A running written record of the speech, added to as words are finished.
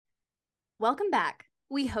Welcome back.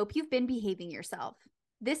 We hope you've been behaving yourself.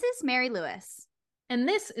 This is Mary Lewis. And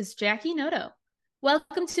this is Jackie Noto.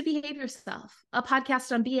 Welcome to Behave Yourself, a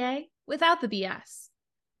podcast on BA without the BS.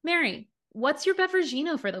 Mary, what's your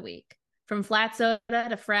beveragino for the week? From flat soda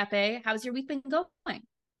to frappe, how's your week been going?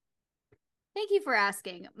 Thank you for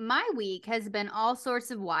asking. My week has been all sorts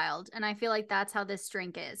of wild, and I feel like that's how this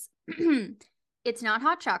drink is. It's not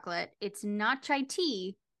hot chocolate. It's not chai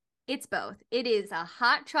tea. It's both. It is a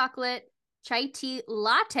hot chocolate chai tea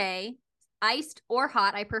latte, iced or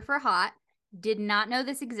hot. I prefer hot. Did not know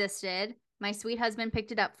this existed. My sweet husband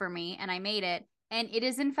picked it up for me and I made it. And it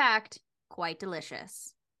is, in fact, quite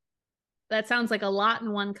delicious. That sounds like a lot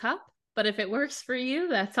in one cup, but if it works for you,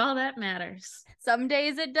 that's all that matters. Some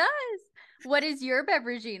days it does. What is your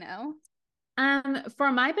beveragino?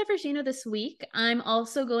 For my beveragino this week, I'm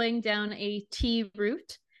also going down a tea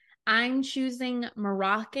route. I'm choosing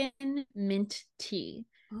Moroccan mint tea.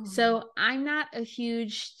 So I'm not a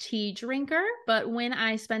huge tea drinker, but when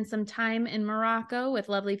I spent some time in Morocco with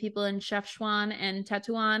lovely people in Chefchaouen and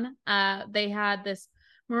Tetouan, they had this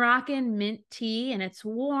Moroccan mint tea, and it's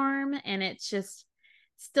warm and it's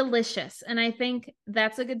delicious. And I think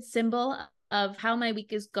that's a good symbol of how my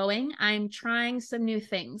week is going. I'm trying some new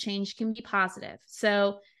things. Change can be positive.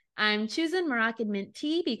 So I'm choosing Moroccan mint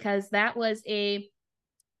tea because that was a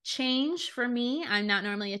change for me. I'm not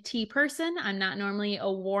normally a tea person. I'm not normally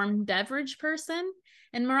a warm beverage person.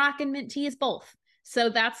 And Moroccan mint tea is both. So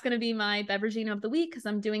that's going to be my beveragino of the week because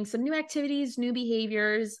I'm doing some new activities, new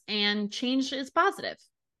behaviors, and change is positive.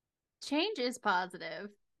 Change is positive.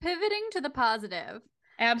 Pivoting to the positive.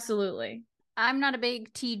 Absolutely. I'm not a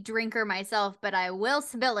big tea drinker myself, but I will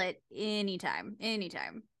spill it anytime.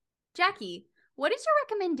 Jackie, what is your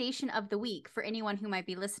recommendation of the week for anyone who might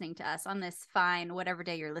be listening to us on this fine whatever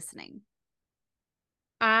day you're listening?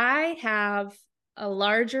 I have a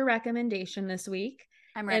larger recommendation this week.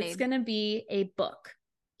 I'm ready. It's going to be a book.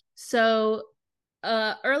 So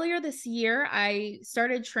earlier this year, I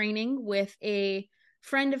started training with a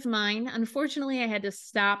friend of mine. Unfortunately, I had to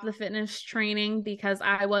stop the fitness training because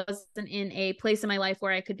I wasn't in a place in my life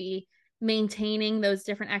where I could be maintaining those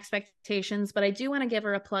different expectations. But I do want to give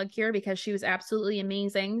her a plug here because she was absolutely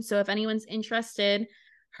amazing. So if anyone's interested,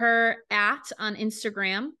 her on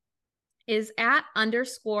Instagram is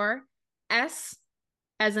 @_S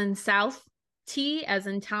as in South, T as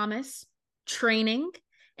in Thomas, training.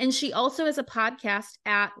 And she also has a podcast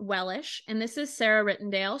at Wellish. And this is Sarah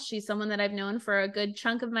Ritondale. She's someone that I've known for a good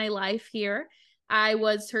chunk of my life here. I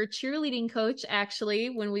was her cheerleading coach, actually,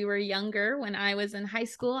 when we were younger. When I was in high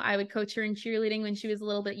school, I would coach her in cheerleading when she was a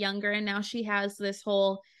little bit younger. And now she has this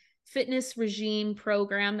whole fitness regime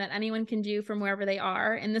program that anyone can do from wherever they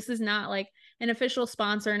are. And this is not like an official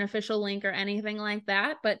sponsor, an official link, or anything like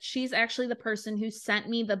that. But she's actually the person who sent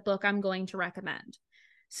me the book I'm going to recommend.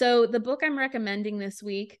 So the book I'm recommending this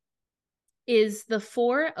week is The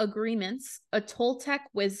 4 Agreements, a Toltec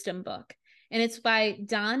Wisdom Book. And it's by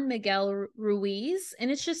Don Miguel Ruiz.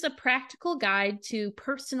 And it's just a practical guide to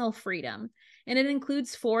personal freedom. And it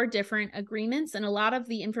includes 4 different agreements. And a lot of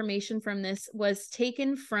the information from this was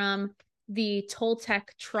taken from the Toltec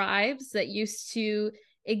tribes that used to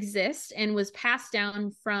exist and was passed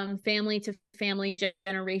down from family to family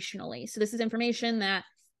generationally. So this is information that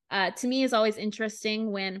to me is always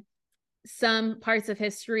interesting when some parts of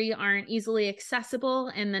history aren't easily accessible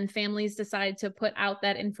and then families decide to put out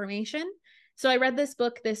that information. So I read this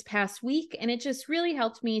book this past week and it just really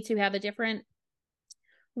helped me to have a different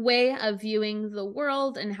way of viewing the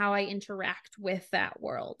world and how I interact with that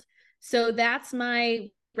world. So that's my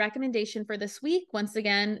recommendation for this week. Once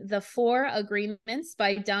again, The 4 Agreements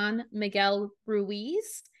by Don Miguel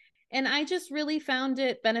Ruiz. And I just really found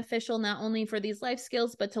it beneficial not only for these life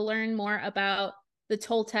skills, but to learn more about the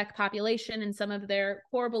Toltec population and some of their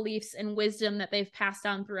core beliefs and wisdom that they've passed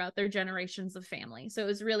on throughout their generations of family. So it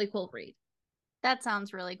was a really cool read. That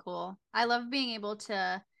sounds really cool. I love being able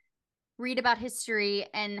to read about history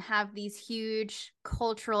and have these huge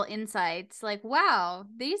cultural insights. Like, wow,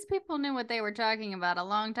 these people knew what they were talking about a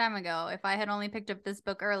long time ago. If I had only picked up this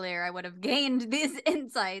book earlier, I would have gained these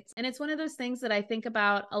insights. And it's one of those things that I think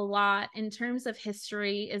about a lot in terms of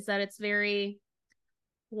history is that it's very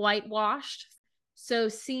whitewashed. So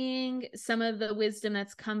seeing some of the wisdom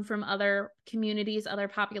that's come from other communities, other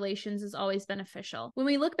populations is always beneficial. When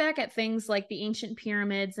we look back at things like the ancient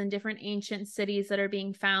pyramids and different ancient cities that are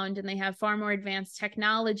being found, and they have far more advanced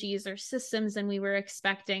technologies or systems than we were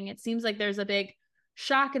expecting, it seems like there's a big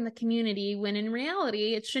shock in the community when in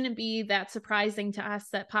reality, it shouldn't be that surprising to us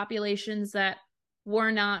that populations that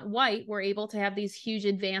were not white were able to have these huge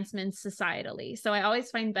advancements societally. So I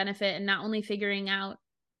always find benefit in not only figuring out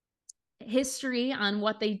history on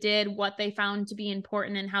what they did, what they found to be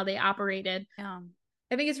important, and how they operated. Yeah.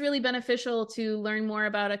 I think it's really beneficial to learn more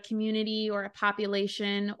about a community or a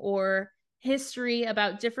population or history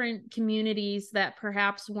about different communities that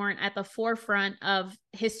perhaps weren't at the forefront of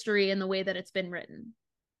history in the way that it's been written.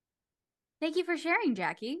 Thank you for sharing,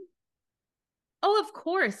 Jackie. Oh, of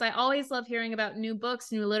course. I always love hearing about new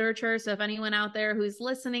books, new literature. So if anyone out there who's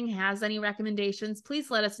listening has any recommendations, please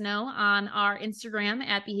let us know on our Instagram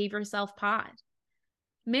at Behavior Self Pod.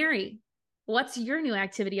 Mary, what's your new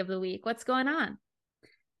activity of the week? What's going on?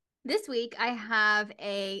 This week, I have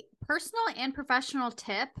a personal and professional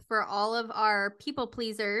tip for all of our people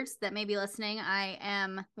pleasers that may be listening. I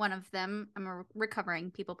am one of them. I'm a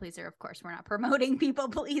recovering people pleaser. Of course, we're not promoting people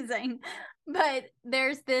pleasing, but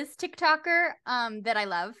there's this TikToker that I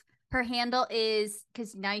love. Her handle is,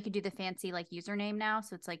 because now you can do the fancy like username now,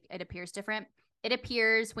 so it's like it appears different. It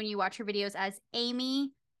appears when you watch her videos as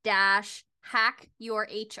Amy-Hack Your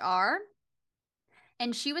HR.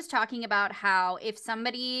 And she was talking about how if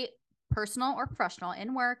somebody, personal or professional,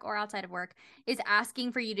 in work or outside of work, is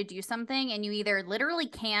asking for you to do something and you either literally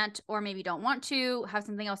can't or maybe don't want to, have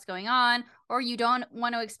something else going on, or you don't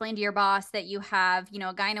want to explain to your boss that you have, a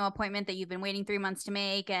gyno appointment that you've been waiting 3 months to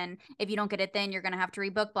make, and if you don't get it then you're going to have to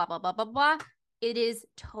rebook, blah, blah, blah, blah, blah. It is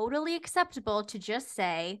totally acceptable to just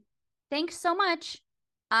say, thanks so much,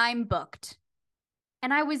 I'm booked.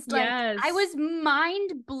 And I was like, Yes. I was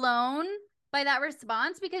mind blown by that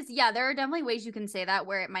response, because yeah, there are definitely ways you can say that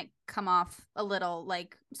where it might come off a little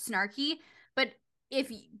like snarky, but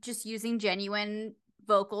if just using genuine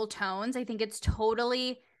vocal tones, I think it's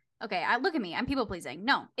totally okay. Look at me, I'm people pleasing.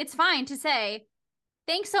 No, it's fine to say,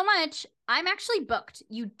 thanks so much, I'm actually booked.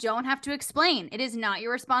 You don't have to explain. It is not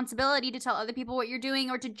your responsibility to tell other people what you're doing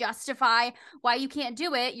or to justify why you can't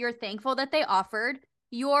do it. You're thankful that they offered.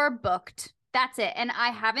 You're booked. That's it. And I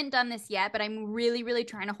haven't done this yet, but I'm really, really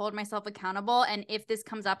trying to hold myself accountable. And if this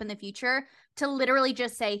comes up in the future, to literally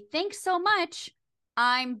just say, thanks so much,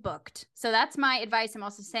 I'm booked. So that's my advice. I'm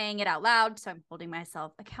also saying it out loud, so I'm holding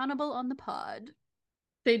myself accountable on the pod.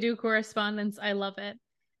 They do correspondence. I love it.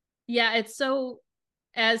 Yeah, it's so,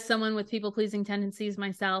 as someone with people-pleasing tendencies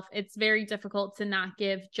myself, it's very difficult to not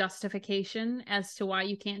give justification as to why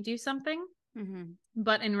you can't do something. Mm-hmm.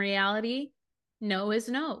 But in reality, no is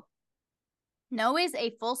no. No is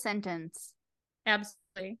a full sentence.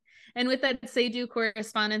 Absolutely. And with that say-do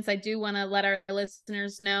correspondence, I do want to let our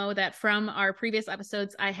listeners know that from our previous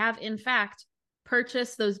episodes, I have in fact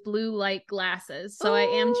purchased those blue light glasses. So I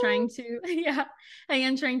am trying to, I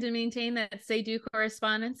am trying to maintain that say-do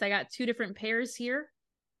correspondence. I got 2 different pairs here,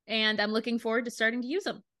 and I'm looking forward to starting to use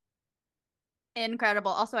them.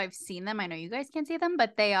 Incredible. Also, I've seen them. I know you guys can't see them,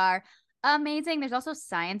 but they are amazing. There's also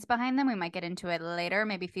science behind them. We might get into it later,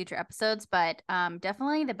 maybe future episodes, but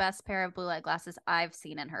definitely the best pair of blue light glasses I've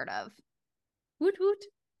seen and heard of. Woot woot.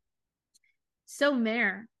 So,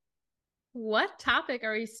 Mare, what topic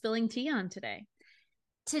are we spilling tea on today?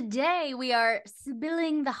 Today, we are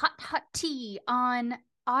spilling the hot, hot tea on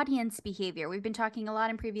audience behavior. We've been talking a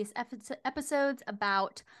lot in previous episodes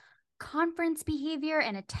about conference behavior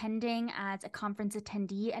and attending as a conference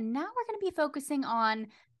attendee. And now we're going to be focusing on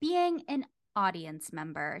being an audience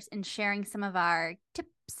member and sharing some of our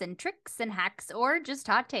tips and tricks and hacks or just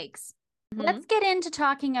hot takes. Mm-hmm. Let's get into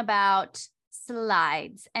talking about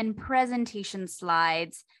slides and presentation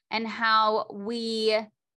slides and how we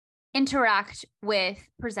interact with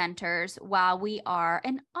presenters while we are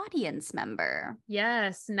an audience member.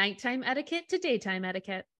 Yes, nighttime etiquette to daytime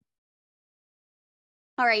etiquette.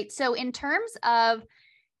 All right, so in terms of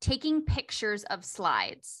taking pictures of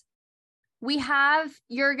slides,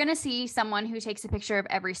 you're going to see someone who takes a picture of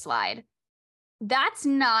every slide. That's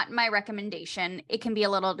not my recommendation. It can be a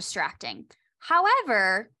little distracting.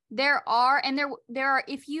 However, there are,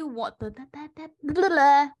 if you want,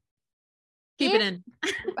 keep it in.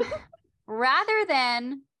 Rather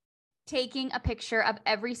than taking a picture of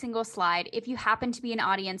every single slide, if you happen to be an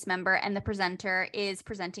audience member and the presenter is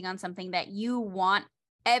presenting on something that you want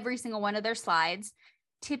every single one of their slides,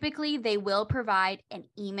 typically they will provide an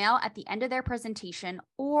email at the end of their presentation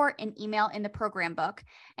or an email in the program book.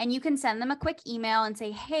 And you can send them a quick email and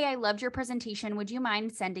say, hey, I loved your presentation. Would you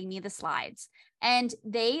mind sending me the slides? And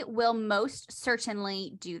they will most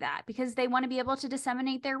certainly do that because they want to be able to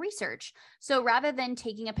disseminate their research. So rather than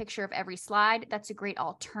taking a picture of every slide, that's a great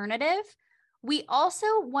alternative. We also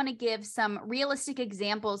want to give some realistic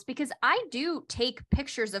examples because I do take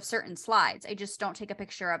pictures of certain slides. I just don't take a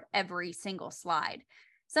picture of every single slide.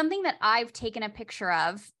 Something that I've taken a picture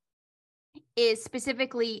of is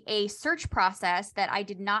specifically a search process that I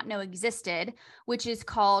did not know existed, which is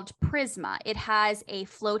called Prisma. It has a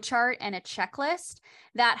flowchart and a checklist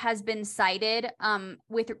that has been cited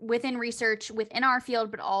within research within our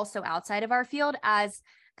field, but also outside of our field as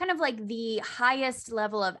kind of like the highest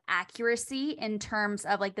level of accuracy in terms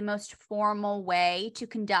of like the most formal way to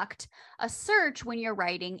conduct a search when you're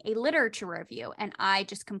writing a literature review. And I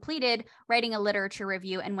just completed writing a literature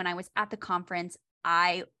review. And when I was at the conference,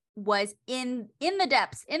 I was in the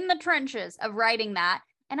depths, in the trenches of writing that.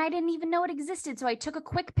 And I didn't even know it existed. So I took a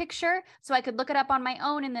quick picture so I could look it up on my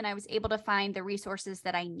own. And then I was able to find the resources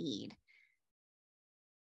that I need.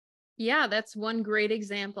 Yeah, that's one great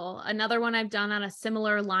example. Another one I've done on a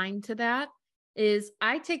similar line to that is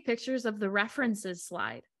I take pictures of the references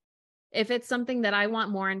slide. If it's something that I want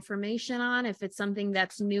more information on, if it's something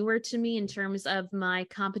that's newer to me in terms of my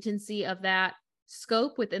competency of that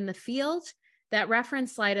scope within the field, that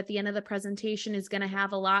reference slide at the end of the presentation is going to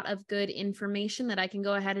have a lot of good information that I can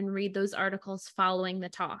go ahead and read those articles following the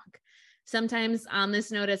talk. Sometimes on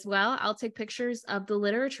this note as well, I'll take pictures of the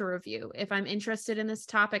literature review. If I'm interested in this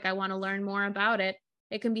topic, I want to learn more about it.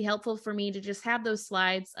 It can be helpful for me to just have those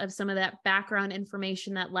slides of some of that background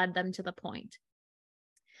information that led them to the point.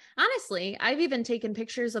 Honestly, I've even taken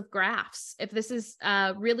pictures of graphs. If this is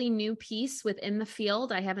a really new piece within the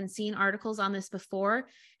field, I haven't seen articles on this before,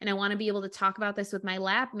 and I want to be able to talk about this with my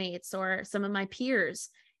lab mates or some of my peers.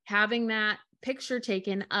 Having that picture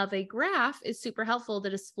taken of a graph is super helpful to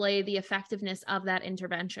display the effectiveness of that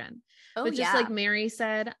intervention. But just like Mary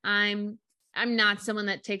said, I'm not someone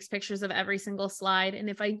that takes pictures of every single slide. And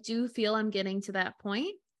if I do feel I'm getting to that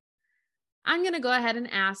point, I'm going to go ahead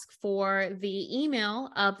and ask for the email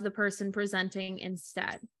of the person presenting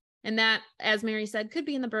instead. And that, as Mary said, could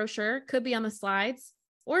be in the brochure, could be on the slides,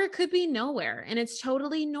 or it could be nowhere. And it's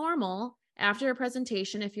totally normal after a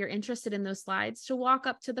presentation, if you're interested in those slides, to walk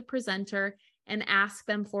up to the presenter and ask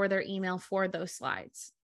them for their email for those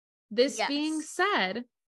slides. This being said,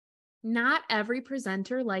 not every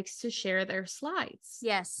presenter likes to share their slides.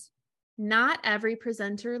 Yes. Not every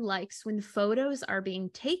presenter likes when photos are being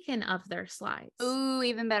taken of their slides. Ooh,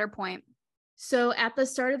 even better point. So at the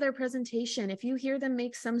start of their presentation, if you hear them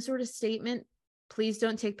make some sort of statement, please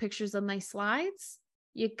don't take pictures of my slides,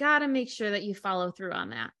 you got to make sure that you follow through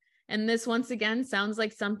on that. And this, once again, sounds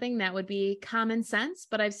like something that would be common sense,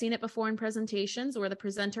 but I've seen it before in presentations where the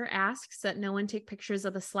presenter asks that no one take pictures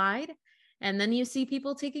of the slide, and then you see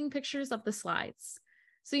people taking pictures of the slides.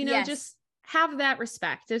 So, just have that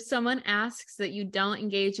respect. If someone asks that you don't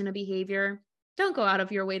engage in a behavior, don't go out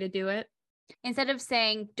of your way to do it. Instead of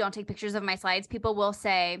saying, don't take pictures of my slides, people will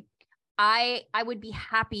say, I would be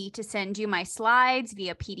happy to send you my slides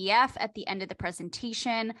via PDF at the end of the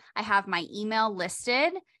presentation. I have my email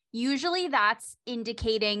listed. Usually that's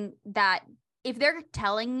indicating that if they're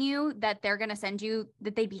telling you that they're going to send you,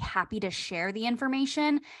 that they'd be happy to share the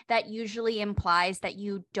information, that usually implies that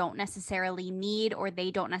you don't necessarily need, or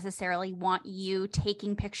they don't necessarily want you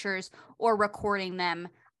taking pictures or recording them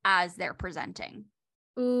as they're presenting.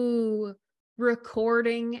 Ooh,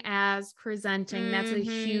 recording as presenting. That's a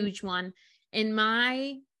huge one. In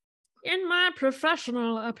my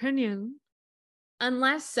professional opinion,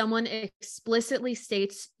 unless someone explicitly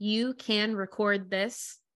states you can record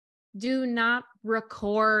this, do not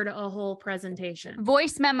record a whole presentation.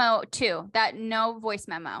 Voice memo too. No voice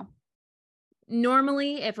memo.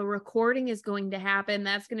 Normally, if a recording is going to happen,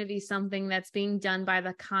 that's going to be something that's being done by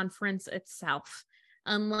the conference itself.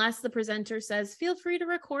 Unless the presenter says, feel free to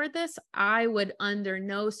record this, I would under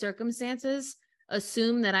no circumstances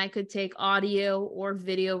assume that I could take audio or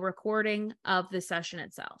video recording of the session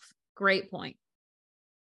itself. Great point.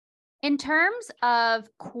 In terms of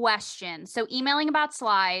questions, so emailing about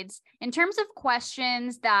slides, in terms of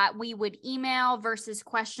questions that we would email versus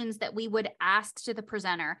questions that we would ask to the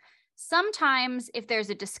presenter, sometimes if there's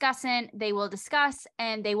a discussant, they will discuss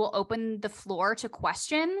and they will open the floor to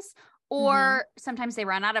questions, or sometimes they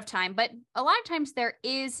run out of time. But a lot of times there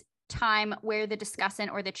is time where the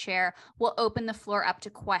discussant or the chair will open the floor up to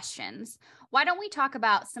questions. Why don't we talk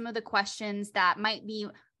about some of the questions that might be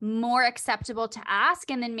more acceptable to ask,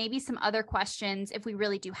 and then maybe some other questions, if we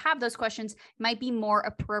really do have those questions, might be more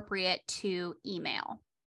appropriate to email?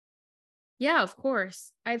 Yeah, of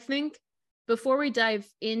course. I think before we dive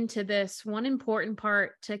into this, one important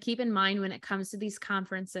part to keep in mind when it comes to these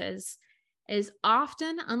conferences is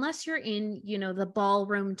often, unless you're in, the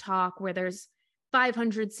ballroom talk where there's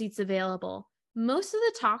 500 seats available, most of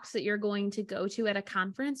the talks that you're going to go to at a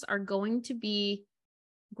conference are going to be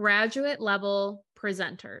graduate level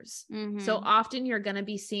presenters. So often you're going to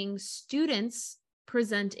be seeing students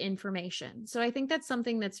present information. So I think that's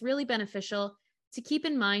something that's really beneficial to keep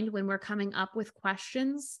in mind when we're coming up with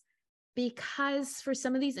questions, because for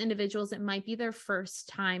some of these individuals, it might be their first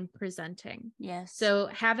time presenting. Yes. So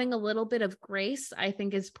having a little bit of grace, I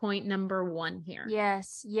think, is point number one here.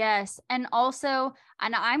 Yes, yes. And also,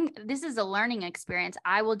 this is a learning experience.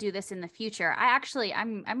 I will do this in the future.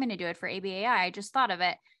 I'm going to do it for ABAI. I just thought of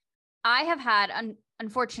it. I have had,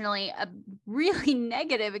 unfortunately, a really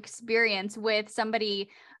negative experience with somebody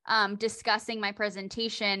discussing my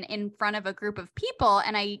presentation in front of a group of people,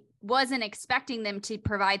 and I wasn't expecting them to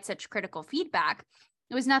provide such critical feedback.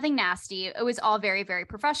 It was nothing nasty. It was all very, very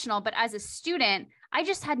professional. But as a student, I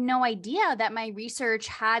just had no idea that my research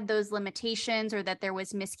had those limitations, or that there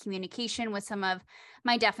was miscommunication with some of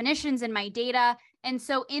my definitions and my data. And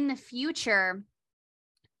so in the future,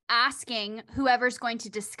 asking whoever's going to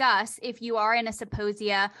discuss, if you are in a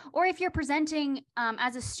symposia or if you're presenting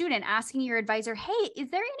as a student, asking your advisor, hey, is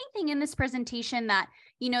there anything in this presentation that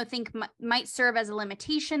think might serve as a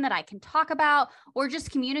limitation that I can talk about? Or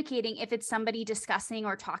just communicating if it's somebody discussing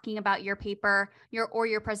or talking about your paper,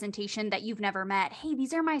 your presentation that you've never met. Hey,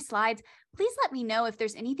 these are my slides. Please let me know if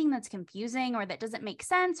there's anything that's confusing or that doesn't make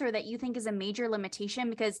sense or that you think is a major limitation,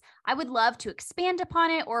 because I would love to expand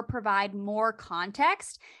upon it or provide more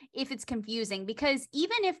context if it's confusing. Because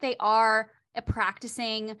even if they are a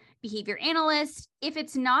practicing behavior analyst, if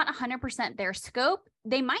it's not 100% their scope,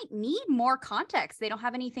 they might need more context. They don't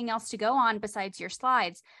have anything else to go on besides your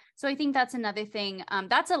slides. So I think that's another thing.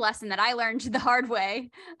 That's a lesson that I learned the hard way,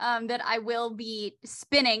 that I will be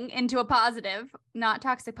spinning into a positive, not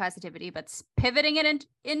toxic positivity, but pivoting it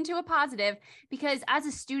into a positive, because as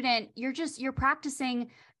a student, you're practicing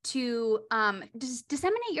to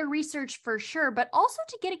disseminate your research for sure, but also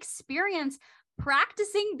to get experience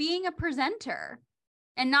practicing being a presenter.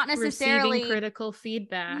 And not necessarily receiving critical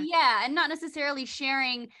feedback. Yeah. And not necessarily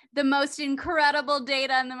sharing the most incredible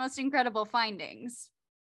data and the most incredible findings.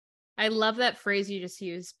 I love that phrase you just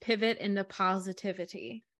used, pivot into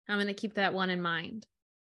positivity. I'm going to keep that one in mind.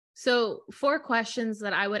 So 4 questions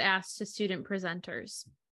that I would ask to student presenters.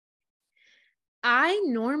 I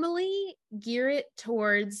normally gear it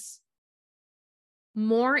towards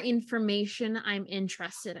more information I'm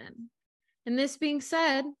interested in. And this being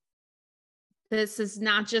said, this is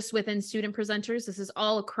not just within student presenters. This is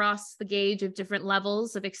all across the gauge of different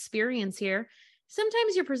levels of experience here.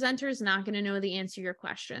 Sometimes your presenter is not going to know the answer to your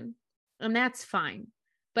question, and that's fine.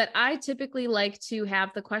 But I typically like to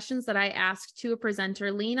have the questions that I ask to a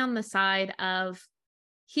presenter lean on the side of,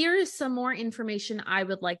 here is some more information I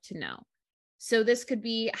would like to know. So this could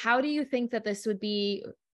be, how do you think that this would be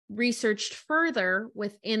researched further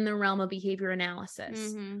within the realm of behavior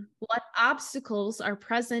analysis? Mm-hmm. What obstacles are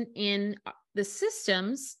present in the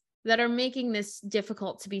systems that are making this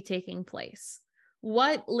difficult to be taking place?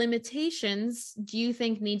 What limitations do you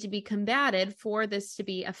think need to be combated for this to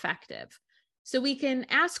be effective? So we can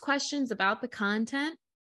ask questions about the content,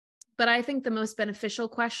 but I think the most beneficial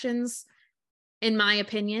questions, in my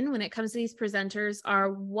opinion, when it comes to these presenters,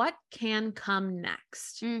 are what can come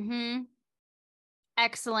next? Mm-hmm.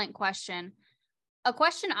 Excellent question. A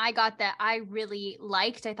question I got that I really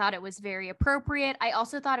liked. I thought it was very appropriate. I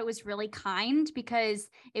also thought it was really kind, because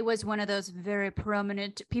it was one of those very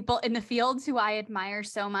prominent people in the field who I admire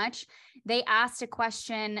so much. They asked a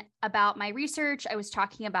question about my research. I was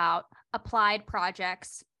talking about applied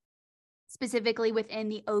projects, specifically within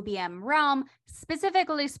the OBM realm,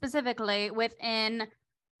 specifically within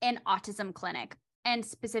an autism clinic, and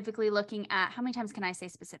specifically looking at, how many times can I say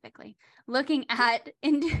specifically? Looking at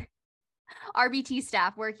RBT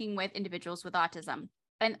staff working with individuals with autism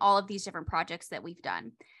and all of these different projects that we've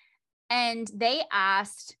done. And they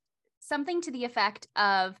asked something to the effect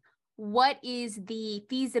of, what is the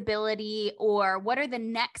feasibility, or what are the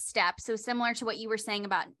next steps? So similar to what you were saying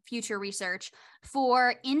about future research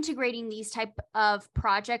for integrating these type of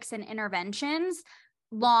projects and interventions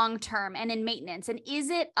long-term and in maintenance. And is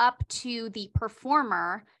it up to the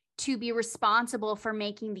performer to be responsible for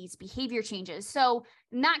making these behavior changes? So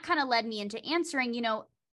that kind of led me into answering,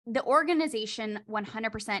 the organization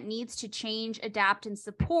 100% needs to change, adapt, and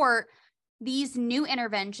support these new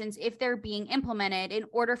interventions if they're being implemented in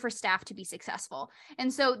order for staff to be successful.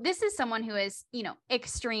 And so this is someone who is,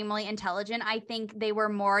 extremely intelligent. I think they were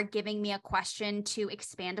more giving me a question to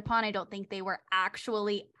expand upon. I don't think they were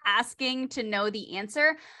actually asking to know the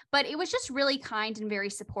answer, but it was just really kind and very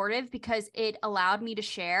supportive, because it allowed me to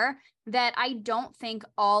share that I don't think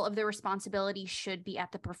all of the responsibility should be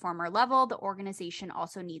at the performer level. The organization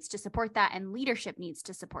also needs to support that, and leadership needs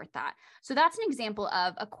to support that. So that's an example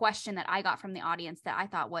of a question that I got from the audience that I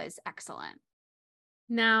thought was excellent.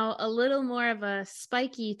 Now, a little more of a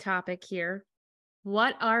spiky topic here.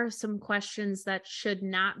 What are some questions that should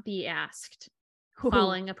not be asked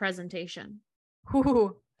following a presentation?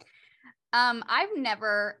 Ooh. I've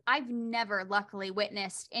never luckily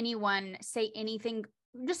witnessed anyone say anything,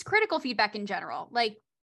 just critical feedback in general. Like,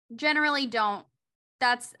 generally don't.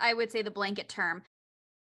 That's, I would say, the blanket term.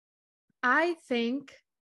 I think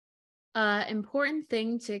important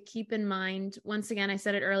thing to keep in mind, once again, I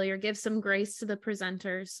said it earlier, give some grace to the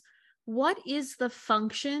presenters. What is the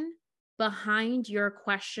function behind your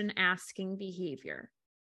question asking behavior?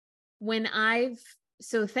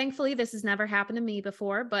 So thankfully this has never happened to me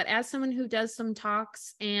before, but as someone who does some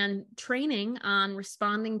talks and training on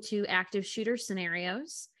responding to active shooter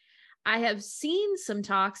scenarios, I have seen some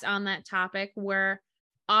talks on that topic where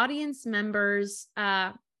audience members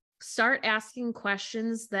start asking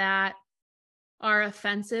questions that are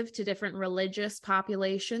offensive to different religious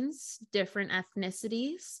populations, different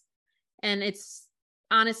ethnicities. And it's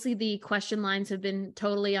honestly, the question lines have been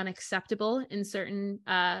totally unacceptable in certain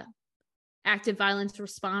active violence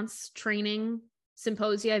response training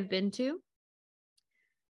symposia I've been to.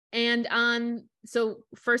 And so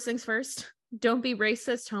first things first, don't be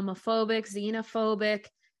racist, homophobic, xenophobic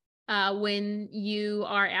when you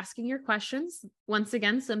are asking your questions. Once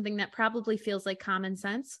again, something that probably feels like common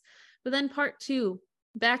sense. But then part two,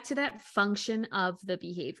 back to that function of the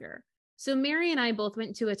behavior. So Mary and I both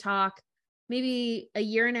went to a talk maybe a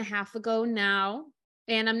year and a half ago now,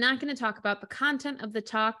 and I'm not going to talk about the content of the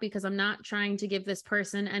talk because I'm not trying to give this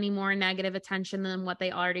person any more negative attention than what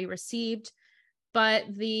they already received. But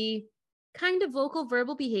the kind of vocal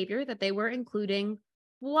verbal behavior that they were including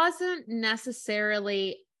wasn't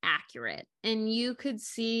necessarily accurate. And you could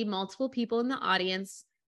see multiple people in the audience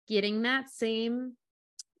getting that same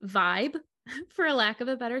vibe, for a lack of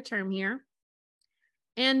a better term here.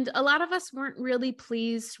 And a lot of us weren't really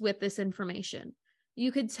pleased with this information.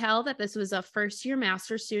 You could tell that this was a first-year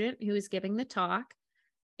master's student who was giving the talk.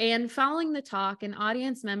 And following the talk, an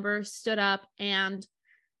audience member stood up and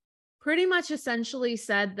pretty much essentially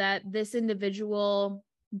said that this individual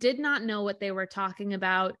did not know what they were talking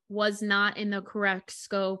about, was not in the correct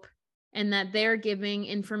scope, and that they're giving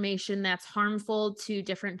information that's harmful to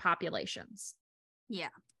different populations. Yeah.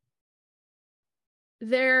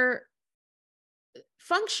 Their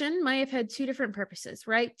function might have had two different purposes,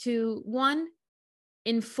 right? To one,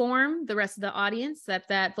 inform the rest of the audience that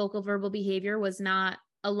that vocal verbal behavior was not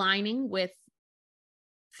aligning with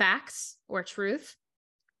facts or truth.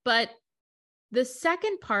 But the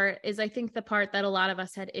second part is, I think, the part that a lot of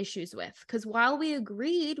us had issues with, because while we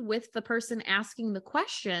agreed with the person asking the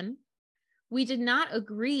question, we did not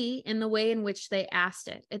agree in the way in which they asked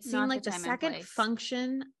it. It seemed like the second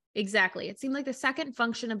function, exactly. It seemed like the second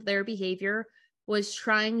function of their behavior was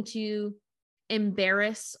trying to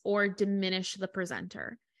embarrass or diminish the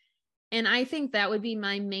presenter. And I think that would be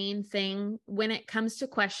my main thing when it comes to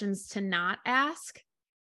questions to not ask.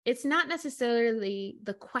 It's not necessarily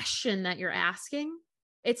the question that you're asking.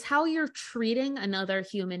 It's how you're treating another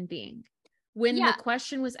human being. When the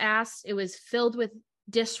question was asked, it was filled with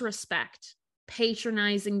disrespect,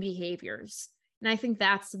 patronizing behaviors. And I think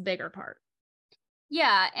that's the bigger part.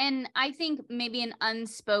 Yeah, and I think maybe an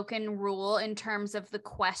unspoken rule in terms of the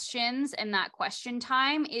questions and that question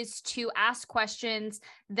time is to ask questions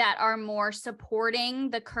that are more supporting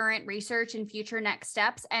the current research and future next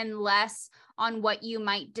steps and less on what you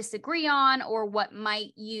might disagree on or what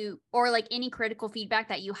might you, or like any critical feedback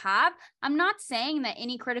that you have. I'm not saying that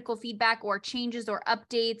any critical feedback or changes or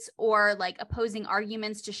updates or like opposing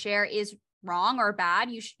arguments to share is wrong or bad.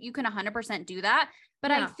 You can 100% do that. But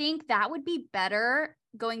yeah. I think that would be better,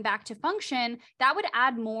 going back to function, that would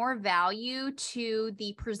add more value to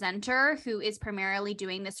the presenter who is primarily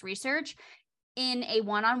doing this research in a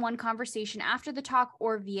one-on-one conversation after the talk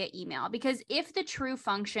or via email. Because if the true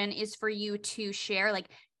function is for you to share, like,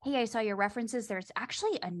 hey, I saw your references. There's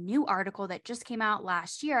actually a new article that just came out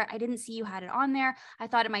last year. I didn't see you had it on there. I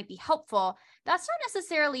thought it might be helpful. That's not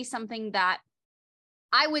necessarily something that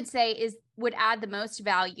I would say would add the most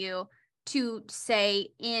value to say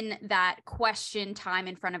in that question time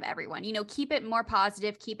in front of everyone. Keep it more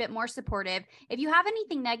positive, keep it more supportive. If you have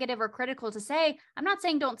anything negative or critical to say, I'm not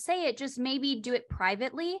saying don't say it, just maybe do it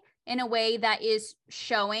privately in a way that is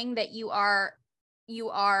showing that you are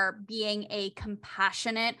being a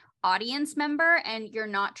compassionate audience member and you're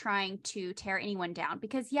not trying to tear anyone down.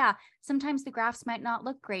 Because sometimes the graphs might not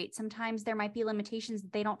look great. Sometimes there might be limitations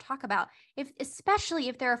that they don't talk about. Especially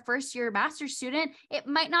if they're a first-year master's student, it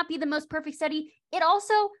might not be the most perfect study. It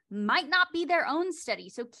also might not be their own study.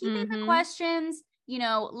 So keep in the questions,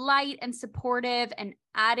 light and supportive and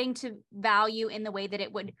adding to value in the way that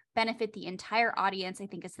it would benefit the entire audience, I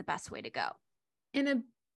think is the best way to go. And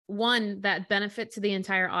one that benefit to the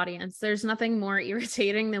entire audience. There's nothing more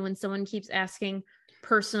irritating than when someone keeps asking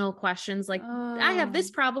personal questions like, I have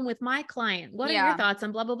this problem with my client. What are your thoughts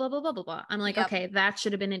on blah, blah, blah, blah, blah, blah, blah. I'm like, okay, that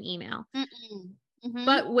should have been an email. Mm-hmm.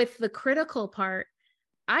 But with the critical part,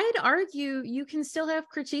 I'd argue you can still have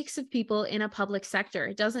critiques of people in a public sector.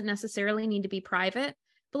 It doesn't necessarily need to be private,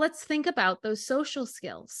 but let's think about those social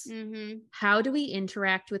skills. Mm-hmm. How do we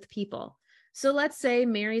interact with people? So let's say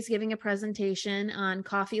Mary's giving a presentation on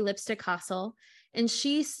coffee lipstick hustle, and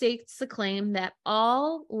she states the claim that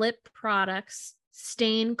all lip products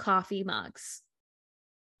stain coffee mugs.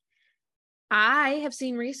 I have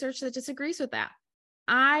seen research that disagrees with that.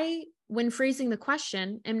 When phrasing the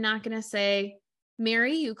question, am not going to say,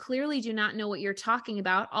 Mary, you clearly do not know what you're talking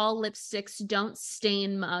about. All lipsticks don't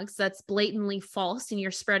stain mugs. That's blatantly false, and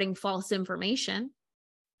you're spreading false information.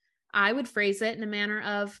 I would phrase it in a manner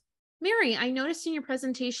of, Mary, I noticed in your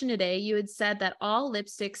presentation today, you had said that all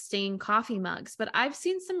lipsticks stain coffee mugs, but I've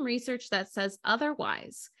seen some research that says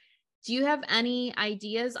otherwise. Do you have any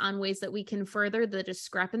ideas on ways that we can further the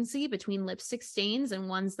discrepancy between lipstick stains and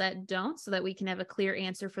ones that don't, so that we can have a clear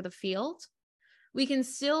answer for the field? We can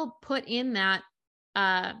still put in that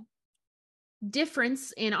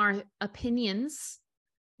difference in our opinions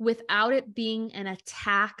without it being an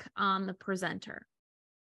attack on the presenter.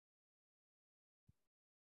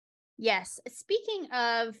 Yes. Speaking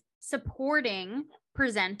of supporting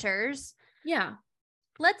presenters. Yeah.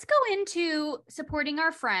 Let's go into supporting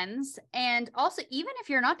our friends, and also, even if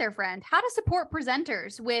you're not their friend, how to support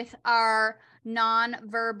presenters with our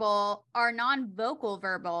non-vocal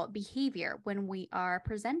verbal behavior when we are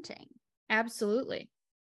presenting. Absolutely.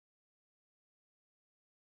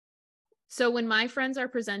 So when my friends are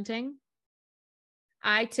presenting,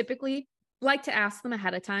 I typically like to ask them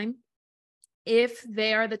ahead of time if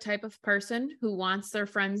they are the type of person who wants their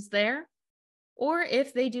friends there, or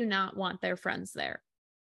if they do not want their friends there.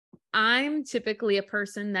 I'm typically a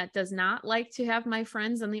person that does not like to have my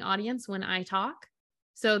friends in the audience when I talk.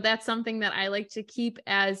 So that's something that I like to keep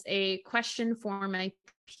as a question for my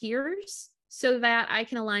peers, so that I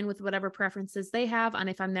can align with whatever preferences they have on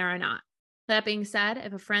if I'm there or not. That being said,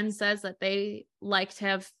 if a friend says that they like to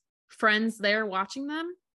have friends there watching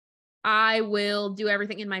them, I will do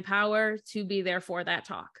everything in my power to be there for that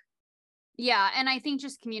talk. Yeah. And I think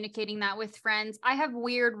just communicating that with friends, I have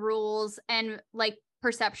weird rules and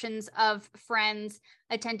perceptions of friends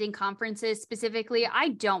attending conferences. Specifically, I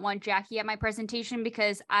don't want Jackie at my presentation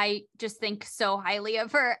because I just think so highly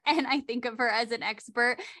of her, and I think of her as an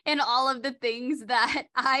expert in all of the things that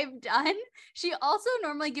I've done. She also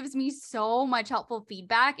normally gives me so much helpful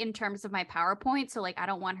feedback in terms of my PowerPoint. So I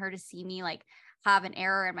don't want her to see me have an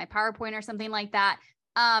error in my PowerPoint or something like that.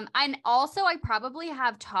 And also I probably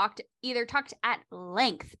have talked at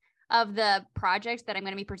length of the project that I'm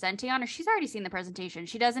going to be presenting on, or she's already seen the presentation.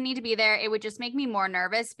 She doesn't need to be there. It would just make me more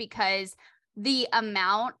nervous, because the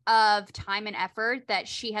amount of time and effort that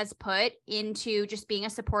she has put into just being a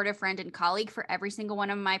supportive friend and colleague for every single one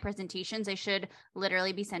of my presentations, I should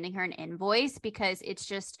literally be sending her an invoice, because it's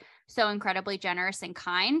just so incredibly generous and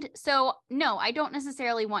kind. So no, I don't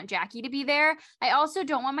necessarily want Jackie to be there. I also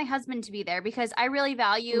don't want my husband to be there, because I really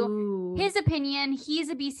value his opinion. He's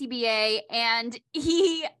a BCBA, and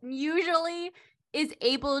he usually is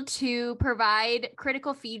able to provide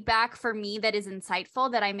critical feedback for me that is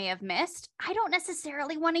insightful that I may have missed. I don't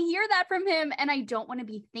necessarily want to hear that from him, and I don't want to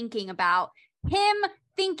be thinking about him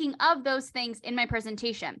thinking of those things in my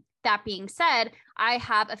presentation. That being said, I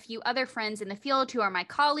have a few other friends in the field who are my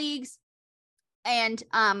colleagues, and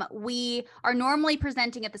we are normally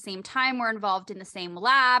presenting at the same time. We're involved in the same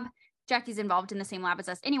lab. Jackie's involved in the same lab as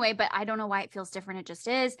us anyway, but I don't know why it feels different. It just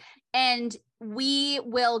is. And we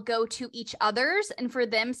will go to each other's, and for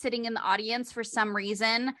them sitting in the audience, for some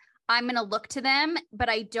reason, I'm going to look to them, but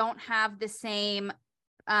I don't have the same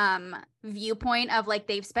viewpoint of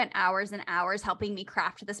they've spent hours and hours helping me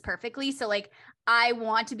craft this perfectly. So I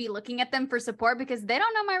want to be looking at them for support, because they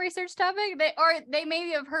don't know my research topic. They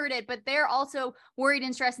maybe have heard it, but they're also worried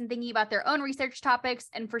and stressed and thinking about their own research topics.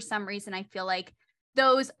 And for some reason, I feel like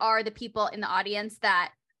those are the people in the audience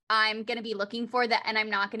that I'm going to be looking for, that, and I'm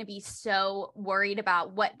not going to be so worried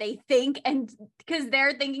about what they think, and because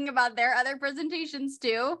they're thinking about their other presentations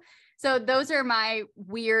too. So those are my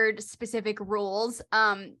weird specific rules.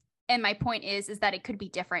 And my point is that it could be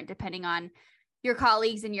different depending on your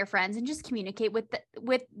colleagues and your friends, and just communicate with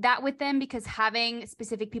them, because having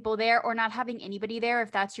specific people there or not having anybody there,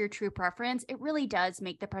 if that's your true preference, it really does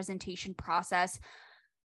make the presentation process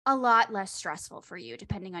a lot less stressful for you,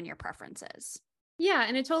 depending on your preferences. Yeah,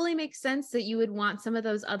 and it totally makes sense that you would want some of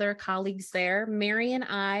those other colleagues there. Mary and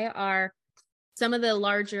I are some of the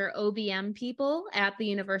larger OBM people at the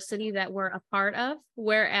university that we're a part of,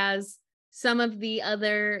 whereas some of the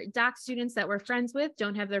other doc students that we're friends with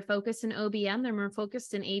don't have their focus in OBM, they're more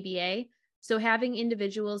focused in ABA. So having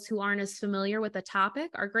individuals who aren't as familiar with the topic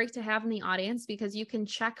are great to have in the audience because you can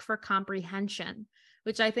check for comprehension,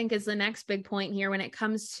 which I think is the next big point here when it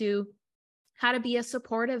comes to how to be a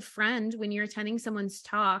supportive friend when you're attending someone's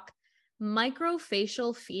talk.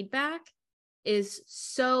 Microfacial feedback is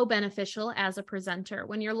so beneficial as a presenter.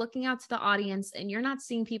 When you're looking out to the audience and you're not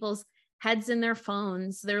seeing people's heads in their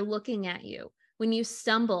phones, they're looking at you. When you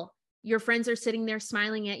stumble, your friends are sitting there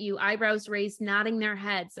smiling at you, eyebrows raised, nodding their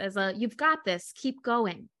heads as a, you've got this, keep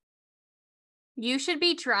going. You should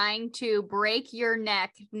be trying to break your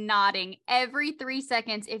neck nodding every 3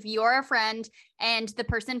 seconds if you're a friend and the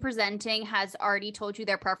person presenting has already told you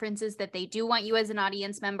their preferences, that they do want you as an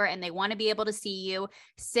audience member and they want to be able to see you.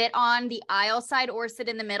 Sit on the aisle side or sit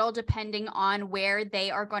in the middle, depending on where they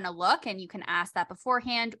are going to look. And you can ask that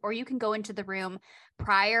beforehand, or you can go into the room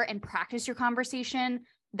prior and practice your conversation.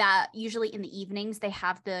 That usually in the evenings, they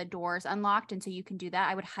have the doors unlocked. And so you can do that.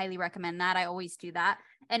 I would highly recommend that. I always do that.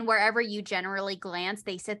 And wherever you generally glance,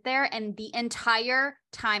 they sit there, and the entire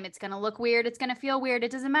time it's going to look weird. It's going to feel weird.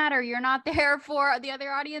 It doesn't matter. You're not there for the other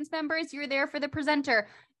audience members. You're there for the presenter,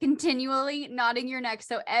 continually nodding your neck.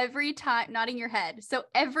 So every time, nodding your head. So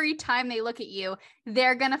every time they look at you,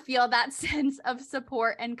 they're going to feel that sense of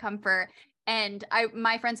support and comfort. And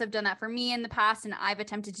my friends have done that for me in the past, and I've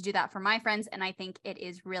attempted to do that for my friends. And I think it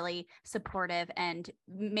is really supportive and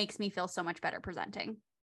makes me feel so much better presenting.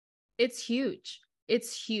 It's huge.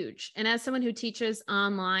 It's huge. And as someone who teaches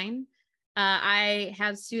online, my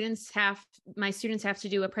students have to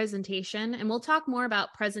do a presentation, and we'll talk more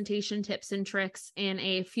about presentation tips and tricks in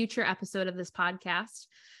a future episode of this podcast.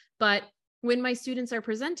 But when my students are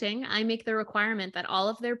presenting, I make the requirement that all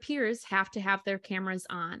of their peers have to have their cameras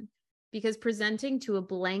on, because presenting to a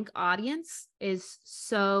blank audience is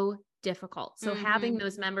so difficult. So having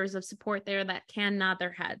those members of support there that can nod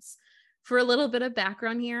their heads. For a little bit of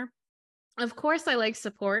background here, of course, I like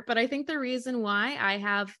support, but I think the reason why I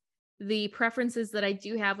have the preferences that I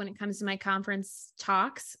do have when it comes to my conference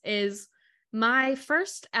talks is my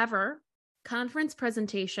first ever conference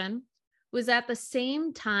presentation was at the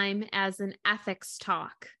same time as an ethics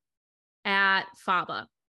talk at FABA.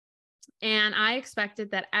 And I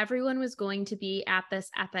expected that everyone was going to be at this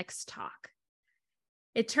ethics talk.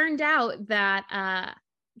 It turned out that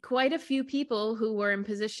quite a few people who were in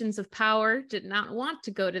positions of power did not want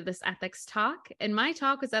to go to this ethics talk, and my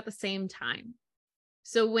talk was at the same time.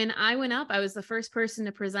 So when I went up, I was the first person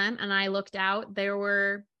to present, and I looked out. There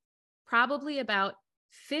were probably about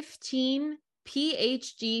 15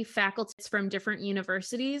 PhD faculty from different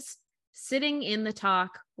universities sitting in the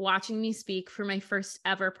talk, watching me speak for my first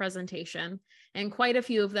ever presentation. And quite a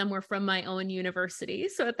few of them were from my own university.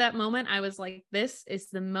 So at that moment, I was like, this is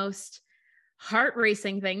the most heart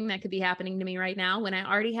racing thing that could be happening to me right now, when I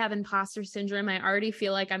already have imposter syndrome. I already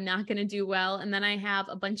feel like I'm not going to do well. And then I have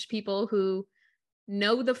a bunch of people who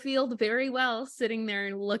know the field very well sitting there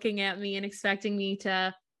and looking at me and expecting me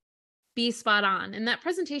to be spot on. And that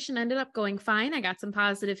presentation ended up going fine. I got some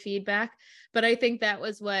positive feedback, but I think that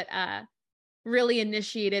was what really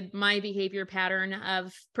initiated my behavior pattern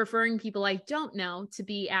of preferring people I don't know to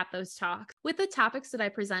be at those talks. With the topics that I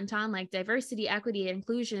present on, like diversity, equity,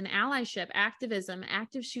 inclusion, allyship, activism,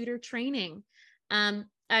 active shooter training,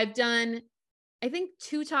 I've done, I think,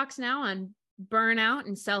 2 talks now on burnout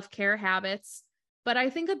and self-care habits. But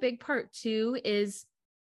I think a big part too is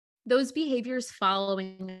those behaviors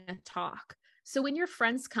following a talk. So when your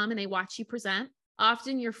friends come and they watch you present,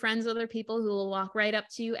 often your friends are the people who will walk right up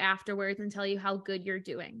to you afterwards and tell you how good you're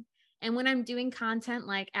doing. And when I'm doing content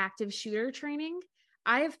like active shooter training,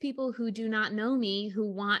 I have people who do not know me who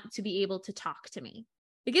want to be able to talk to me.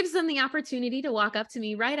 It gives them the opportunity to walk up to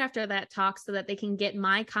me right after that talk so that they can get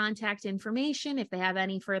my contact information if they have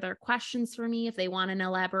any further questions for me, if they want an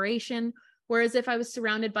elaboration. Whereas if I was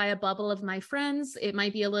surrounded by a bubble of my friends, it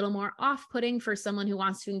might be a little more off-putting for someone who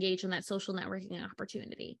wants to engage in that social networking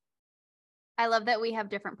opportunity. I love that we have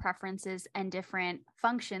different preferences and different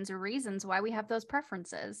functions or reasons why we have those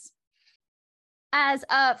preferences. As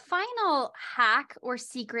a final hack or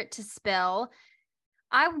secret to spill,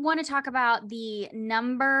 I want to talk about the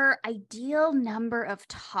ideal number of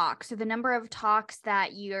talks. So the number of talks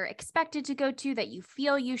that you're expected to go to, that you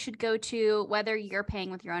feel you should go to, whether you're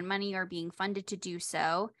paying with your own money or being funded to do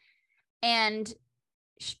so. And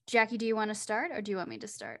Jackie, do you want to start, or do you want me to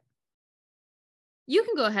start? You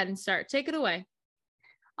can go ahead and start. Take it away.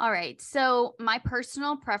 All right. So my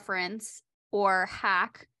personal preference or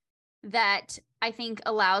hack that I think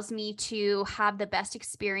allows me to have the best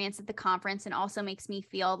experience at the conference and also makes me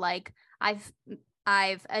feel like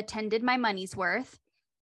I've attended my money's worth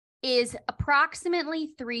is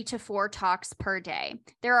approximately 3 to 4 talks per day.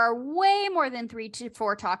 There are way more than 3 to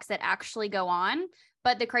 4 talks that actually go on,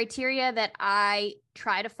 but the criteria that I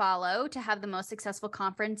try to follow to have the most successful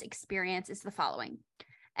conference experience is the following.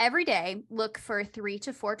 Every day, look for 3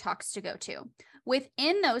 to 4 talks to go to.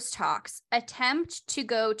 Within those talks, attempt to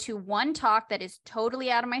go to one talk that is totally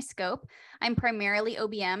out of my scope. I'm primarily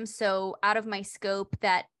OBM, so out of my scope,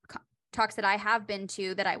 that talks that I have been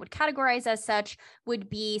to that I would categorize as such would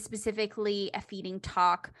be specifically a feeding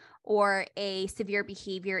talk or a severe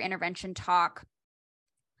behavior intervention talk.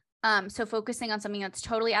 So focusing on something that's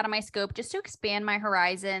totally out of my scope just to expand my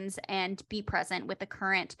horizons and be present with the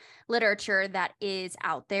current literature that is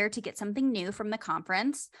out there to get something new from the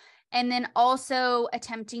conference. And then also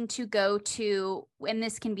attempting to go to, and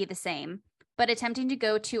this can be the same, but attempting to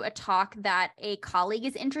go to a talk that a colleague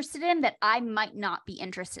is interested in that I might not be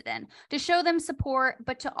interested in, to show them support,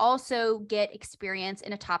 but to also get experience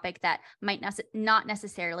in a topic that might not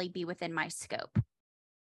necessarily be within my scope.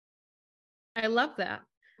 I love that.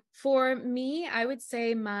 For me, I would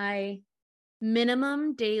say my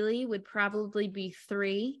minimum daily would probably be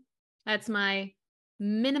 3. That's my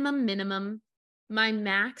minimum. My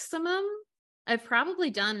maximum, I've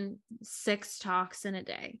probably done 6 talks in a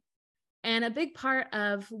day. And a big part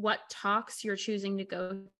of what talks you're choosing to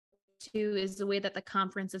go to is the way that the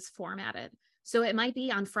conference is formatted. So it might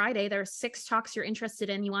be on Friday, there are 6 talks you're interested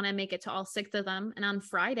in. You want to make it to all 6 of them. And on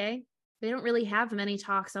Friday, they don't really have many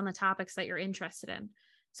talks on the topics that you're interested in.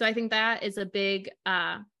 So I think that is a big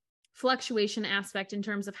fluctuation aspect in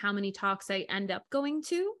terms of how many talks I end up going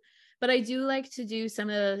to. But I do like to do some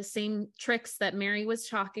of the same tricks that Mary was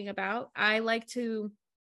talking about. I like to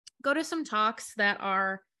go to some talks that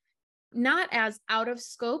are not as out of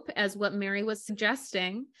scope as what Mary was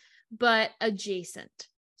suggesting, but adjacent.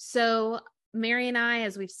 So Mary and I,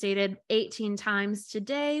 as we've stated 18 times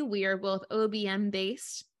today, we are both OBM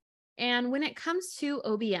based. And when it comes to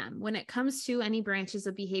OBM, when it comes to any branches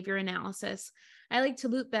of behavior analysis, I like to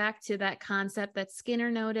loop back to that concept that Skinner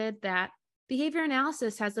noted, that behavior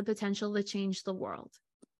analysis has the potential to change the world.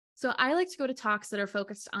 So I like to go to talks that are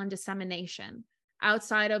focused on dissemination.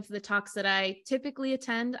 Outside of the talks that I typically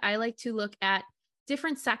attend, I like to look at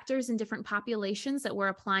different sectors and different populations that we're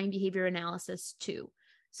applying behavior analysis to.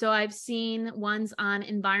 So I've seen ones on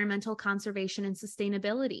environmental conservation and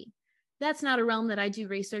sustainability. That's not a realm that I do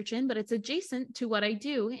research in, but it's adjacent to what I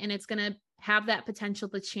do, and it's going to have that potential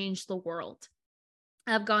to change the world.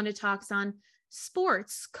 I've gone to talks on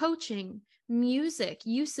sports, coaching, music,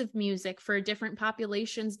 use of music for different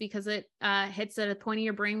populations because it hits at a point of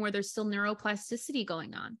your brain where there's still neuroplasticity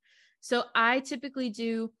going on. So I typically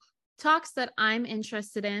do talks that I'm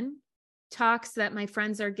interested in, talks that my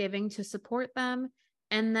friends are giving to support them,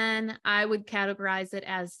 and then I would categorize it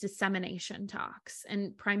as dissemination talks.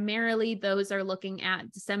 And primarily those are looking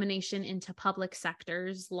at dissemination into public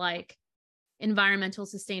sectors like environmental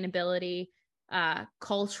sustainability,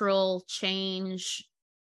 cultural change,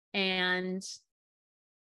 and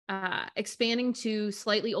expanding to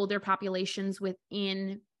slightly older populations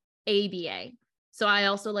within ABA. So I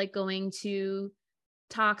also like going to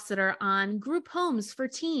talks that are on group homes for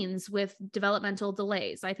teens with developmental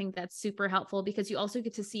delays. I think that's super helpful because you also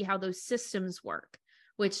get to see how those systems work,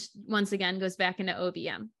 which once again goes back into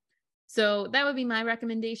OBM. So that would be my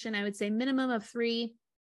recommendation. I would say minimum of 3,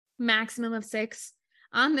 maximum of 6.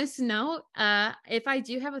 On this note, if I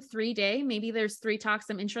do have a 3-day, maybe there's 3 talks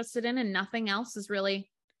I'm interested in and nothing else is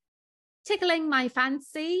really tickling my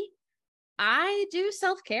fancy, I do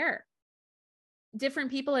self-care.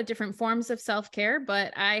 Different people have different forms of self-care,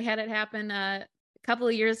 but I had it happen a couple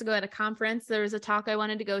of years ago at a conference. There was a talk I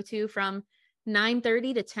wanted to go to from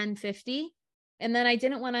 9:30 to 10:50, and then I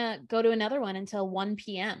didn't want to go to another one until 1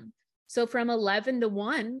 p.m. So from 11 to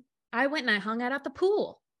 1, I went and I hung out at the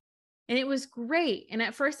pool. And it was great. And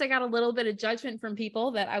at first I got a little bit of judgment from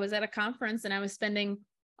people that I was at a conference and I was spending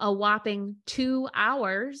a whopping 2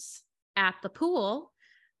 hours at the pool,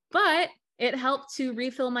 but it helped to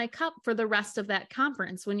refill my cup for the rest of that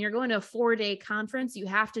conference. When you're going to a 4-day conference, you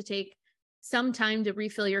have to take some time to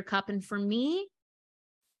refill your cup. And for me,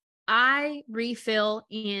 I refill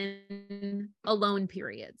in alone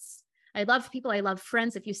periods. I love people. I love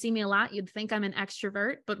friends. If you see me a lot, you'd think I'm an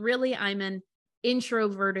extrovert, but really I'm an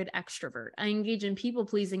introverted extrovert. I engage in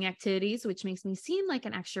people-pleasing activities, which makes me seem like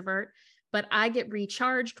an extrovert, but I get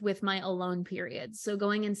recharged with my alone periods. So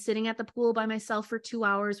going and sitting at the pool by myself for 2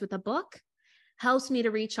 hours with a book helps me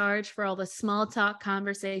to recharge for all the small talk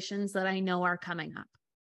conversations that I know are coming up.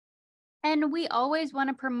 And we always want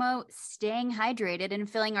to promote staying hydrated and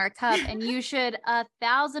filling our cup. And you should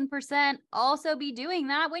 1,000% also be doing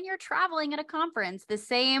that when you're traveling at a conference. The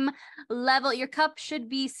same level, your cup should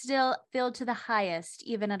be still filled to the highest,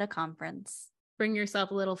 even at a conference. Bring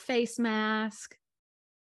yourself a little face mask.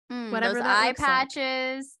 Whatever those eye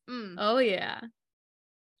patches. Like. Oh, yeah.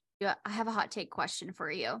 Yeah. I have a hot take question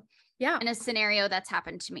for you. Yeah. In a scenario that's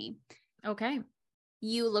happened to me. Okay.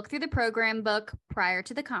 You look through the program book prior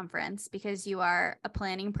to the conference because you are a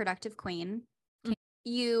planning productive queen. Mm-hmm.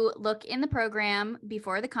 You look in the program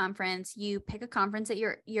before the conference. You pick a conference that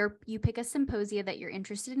you pick a symposia that you're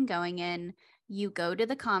interested in going in. You go to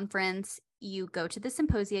the conference. You go to the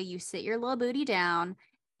symposia. You sit your little booty down,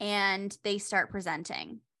 and they start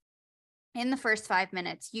presenting. In the first 5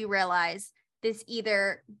 minutes, you realize this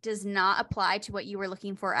either does not apply to what you were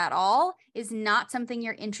looking for at all, is not something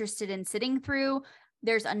you're interested in sitting through.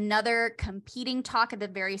 There's another competing talk at the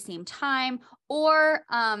very same time, or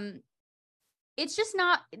it's just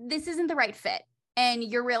not, this isn't the right fit. And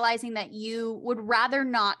you're realizing that you would rather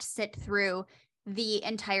not sit through the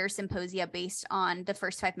entire symposia based on the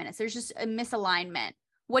first 5 minutes. There's just a misalignment.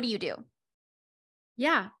 What do you do?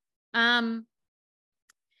 Yeah.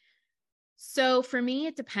 So for me,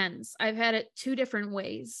 it depends. I've had it 2 different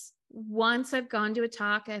ways. Once I've gone to a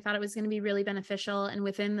talk, I thought it was going to be really beneficial. And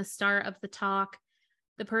within the start of the talk,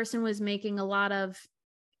 the person was making a lot of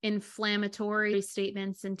inflammatory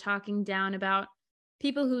statements and talking down about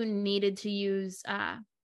people who needed to use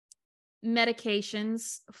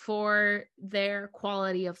medications for their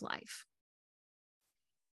quality of life.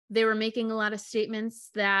 They were making a lot of statements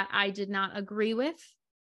that I did not agree with.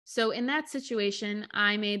 So in that situation,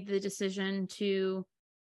 I made the decision to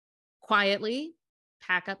quietly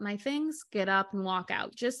pack up my things, get up and walk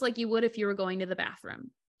out, just like you would if you were going to the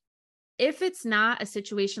bathroom. If it's not a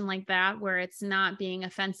situation like that, where it's not being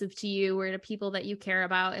offensive to you or to people that you care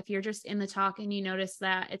about, if you're just in the talk and you notice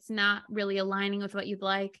that it's not really aligning with what you'd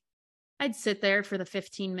like, I'd sit there for the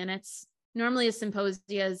 15 minutes. Normally a symposia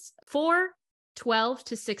is 4 12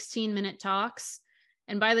 to 16 minute talks.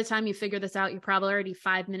 And by the time you figure this out, you're probably already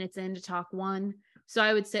 5 minutes into talk 1. So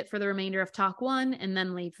I would sit for the remainder of talk 1 and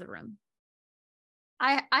then leave the room.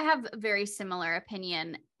 I have a very similar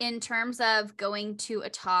opinion in terms of going to a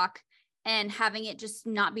talk and having it just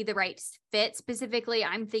not be the right fit. Specifically,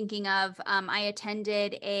 I'm thinking of, I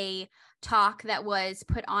attended a talk that was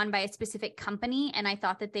put on by a specific company, and I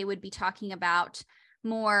thought that they would be talking about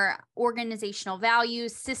more organizational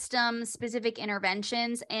values, systems, specific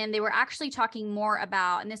interventions. And they were actually talking more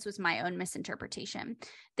about, and this was my own misinterpretation,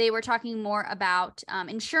 they were talking more about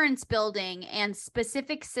insurance building and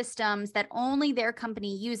specific systems that only their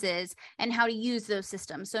company uses and how to use those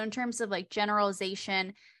systems. So in terms of like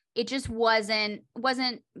generalization, it just wasn't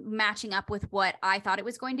matching up with what I thought it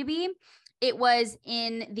was going to be. It was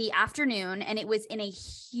in the afternoon and it was in a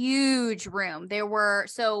huge room.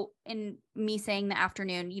 So in me saying the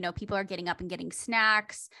afternoon, people are getting up and getting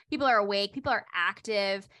snacks. People are awake. People are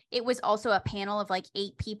active. It was also a panel of like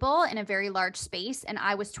 8 people in a very large space. And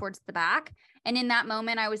I was towards the back. And in that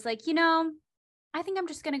moment, I was like, I think I'm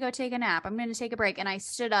just going to go take a nap. I'm going to take a break. And I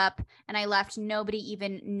stood up and I left. Nobody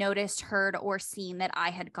even noticed, heard, or seen that I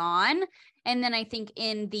had gone. And then I think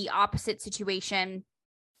in the opposite situation,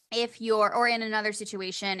 or in another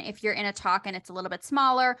situation, if you're in a talk and it's a little bit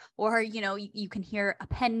smaller, or, you can hear a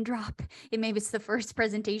pen drop, maybe it's the first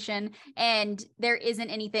presentation and there isn't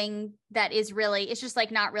anything that is really, it's just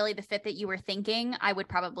like not really the fit that you were thinking, I would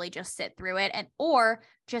probably just sit through it or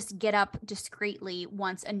just get up discreetly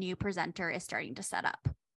once a new presenter is starting to set up.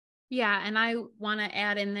 Yeah. And I want to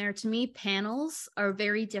add in there, to me, panels are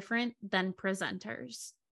very different than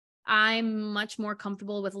presenters. I'm much more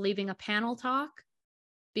comfortable with leaving a panel talk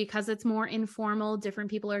because it's more informal. Different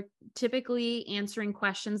people are typically answering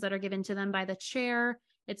questions that are given to them by the chair.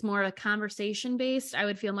 It's more of a conversation based. I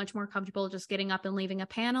would feel much more comfortable just getting up and leaving a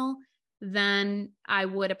panel than I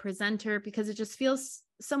would a presenter, because it just feels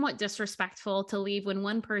somewhat disrespectful to leave when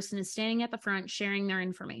one person is standing at the front sharing their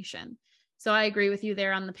information. So I agree with you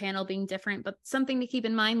there on the panel being different, but something to keep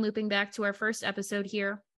in mind, looping back to our first episode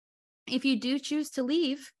here, if you do choose to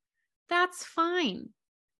leave, that's fine.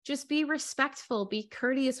 Just be respectful, be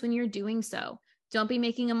courteous when you're doing so. Don't be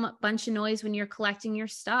making a bunch of noise when you're collecting your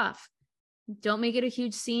stuff. Don't make it a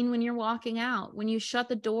huge scene when you're walking out. When you shut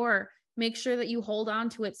the door, make sure that you hold on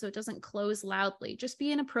to it so it doesn't close loudly. Just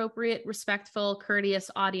be an appropriate, respectful, courteous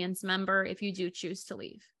audience member if you do choose to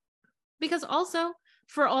leave. Because also,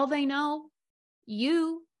 for all they know,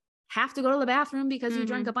 you have to go to the bathroom because you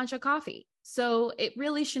drank a bunch of coffee. So it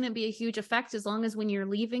really shouldn't be a huge effect as long as when you're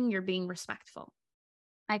leaving, you're being respectful.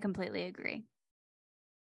 I completely agree.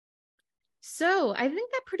 So I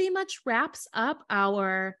think that pretty much wraps up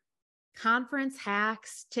our conference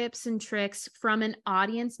hacks, tips, and tricks from an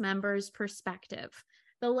audience member's perspective.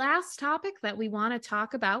 The last topic that we want to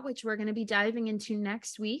talk about, which we're going to be diving into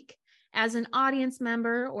next week as an audience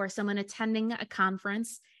member or someone attending a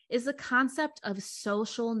conference, is the concept of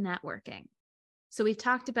social networking. So we've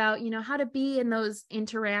talked about, how to be in those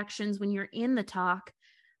interactions when you're in the talk,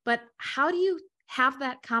 but how do you have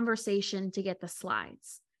that conversation to get the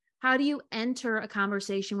slides? How do you enter a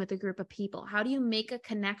conversation with a group of people? How do you make a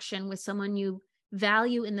connection with someone you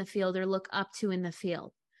value in the field or look up to in the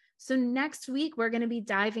field? So next week, we're going to be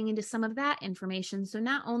diving into some of that information. So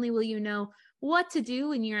not only will you know what to do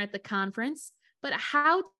when you're at the conference, but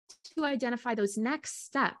how to identify those next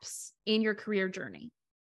steps in your career journey.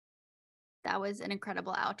 That was an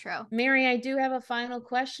incredible outro. Mary, I do have a final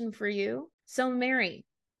question for you. So Mary,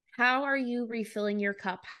 how are you refilling your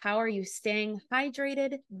cup? How are you staying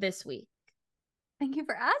hydrated this week? Thank you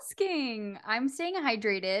for asking. I'm staying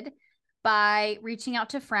hydrated by reaching out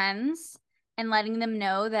to friends and letting them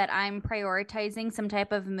know that I'm prioritizing some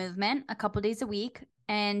type of movement a couple days a week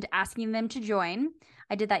and asking them to join.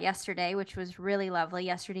 I did that yesterday, which was really lovely,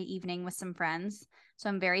 yesterday evening with some friends. So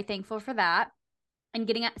I'm very thankful for that. And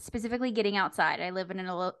specifically getting outside. I live in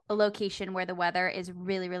a location where the weather is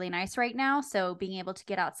really, really nice right now. So being able to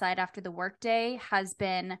get outside after the workday has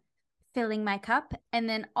been filling my cup. And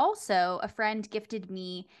then also a friend gifted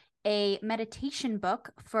me a meditation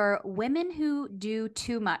book for women who do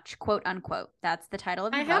too much, quote unquote. That's the title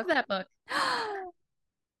of the book. I have that book.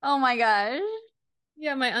 Oh my gosh.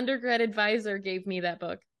 Yeah, my undergrad advisor gave me that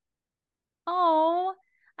book. Oh,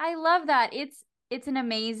 I love that. It was an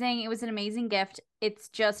amazing gift. It's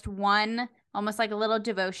just one, almost like a little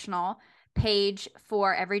devotional page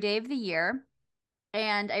for every day of the year.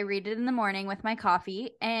 And I read it in the morning with my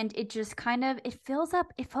coffee, and it just it fills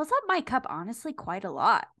up my cup, honestly, quite a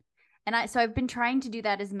lot. And so I've been trying to do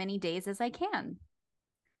that as many days as I can.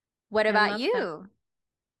 What about you?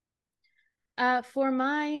 For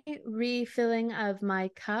my refilling of my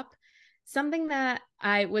cup, something that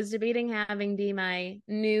I was debating having be my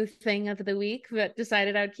new thing of the week, but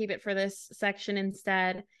decided I would keep it for this section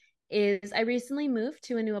instead, is I recently moved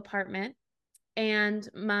to a new apartment, and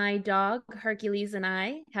my dog Hercules and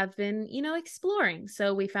I have been, exploring.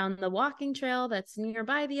 So we found the walking trail that's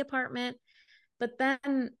nearby the apartment. But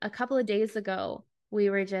then a couple of days ago, we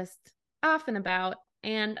were just off and about,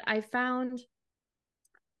 and I found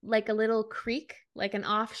like a little creek, like an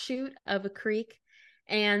offshoot of a creek,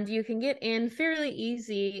 and you can get in fairly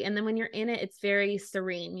easy. And then when you're in it, it's very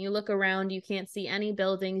serene. You look around, you can't see any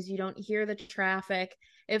buildings, you don't hear the traffic.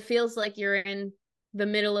 It feels like you're in the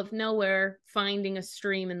middle of nowhere finding a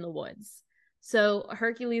stream in the woods. So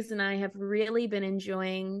Hercules and I have really been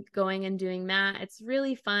enjoying going and doing that. It's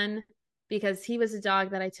really fun because he was a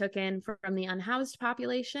dog that I took in from the unhoused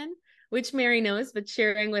population, which Mary knows, but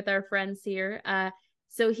sharing with our friends here.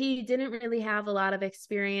 So he didn't really have a lot of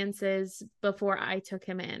experiences before I took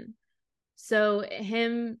him in. So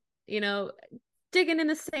him, digging in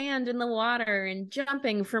the sand in the water and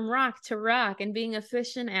jumping from rock to rock and being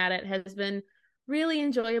efficient at it has been really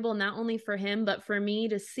enjoyable, not only for him, but for me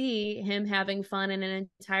to see him having fun in an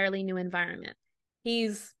entirely new environment.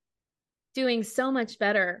 He's doing so much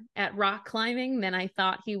better at rock climbing than I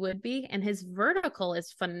thought he would be. And his vertical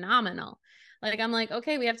is phenomenal. Like, I'm like,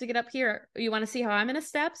 okay, we have to get up here. You want to see how I'm going to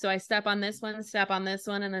step? So I step on this one,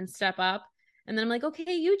 and then step up. And then I'm like,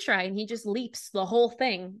 okay, you try. And he just leaps the whole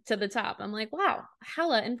thing to the top. I'm like, wow,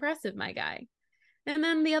 hella impressive, my guy. And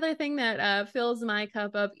then the other thing that fills my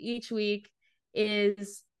cup up each week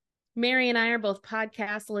is Mary and I are both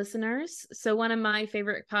podcast listeners. So one of my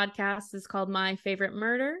favorite podcasts is called My Favorite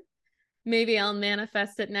Murder. Maybe I'll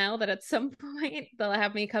manifest it now that at some point they'll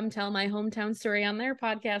have me come tell my hometown story on their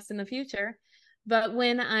podcast in the future. But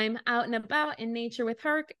when I'm out and about in nature with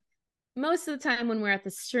Herc, most of the time when we're at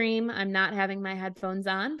the stream, I'm not having my headphones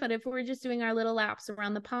on. But if we're just doing our little laps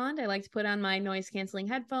around the pond, I like to put on my noise canceling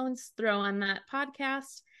headphones, throw on that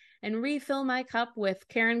podcast, and refill my cup with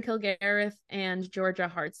Karen Kilgareth and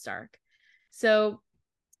Georgia Hardstark. So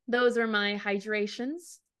those are my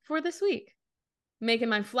hydrations for this week, making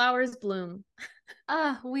my flowers bloom.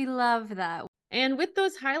 We love that. And with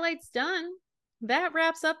those highlights done, that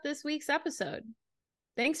wraps up this week's episode.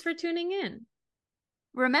 Thanks for tuning in.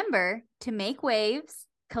 Remember to make waves,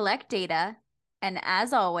 collect data, and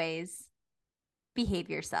as always, behave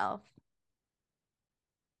yourself.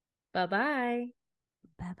 Bye-bye.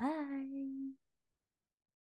 Bye-bye.